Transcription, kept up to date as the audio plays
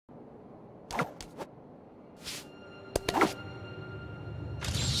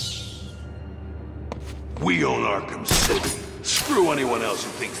We own Arkham City. Screw anyone else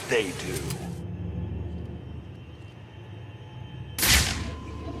who thinks they do.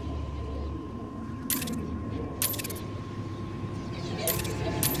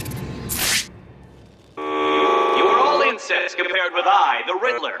 You are all insects compared with I, the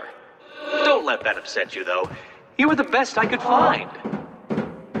Riddler. Don't let that upset you, though. You were the best I could find.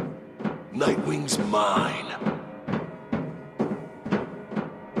 Nightwing's mine.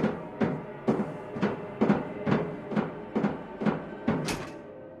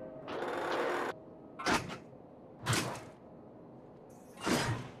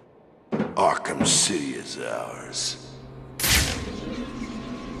 Arkham City is ours.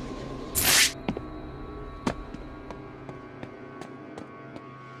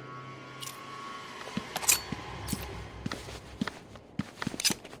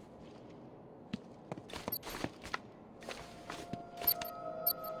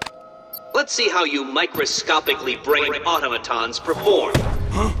 Let's see how you microscopically brained automatons perform.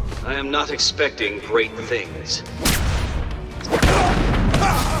 Huh? I am not expecting great things.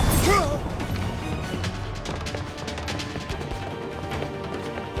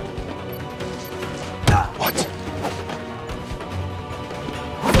 What?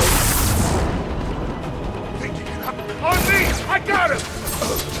 Think you can help? On me! I got him!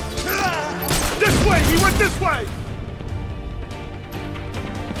 This way! He went this way!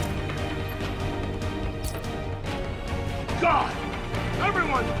 God!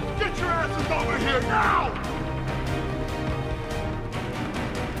 Everyone, get your asses over here now!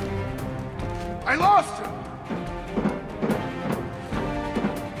 I lost him!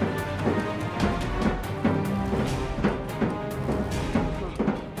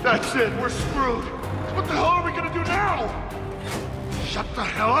 That's it, we're screwed. What the hell are we gonna do now? Shut the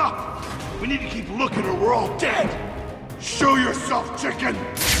hell up! We need to keep looking or we're all dead! Show yourself, chicken!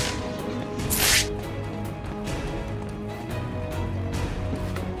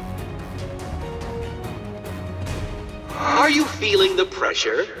 Are you feeling the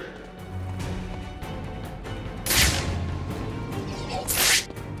pressure?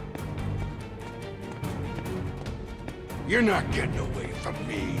 You're not getting away from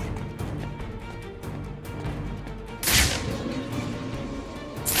me.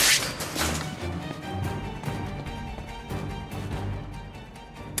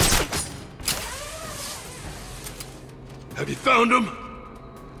 Have you found him?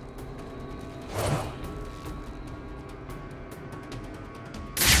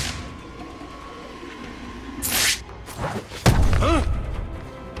 Huh?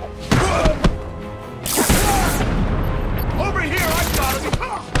 Over here, I got him!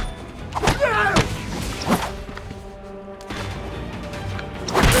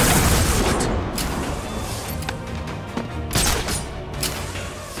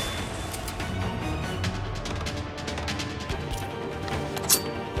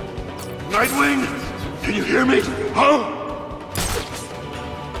 Nightwing? Can you hear me? Huh?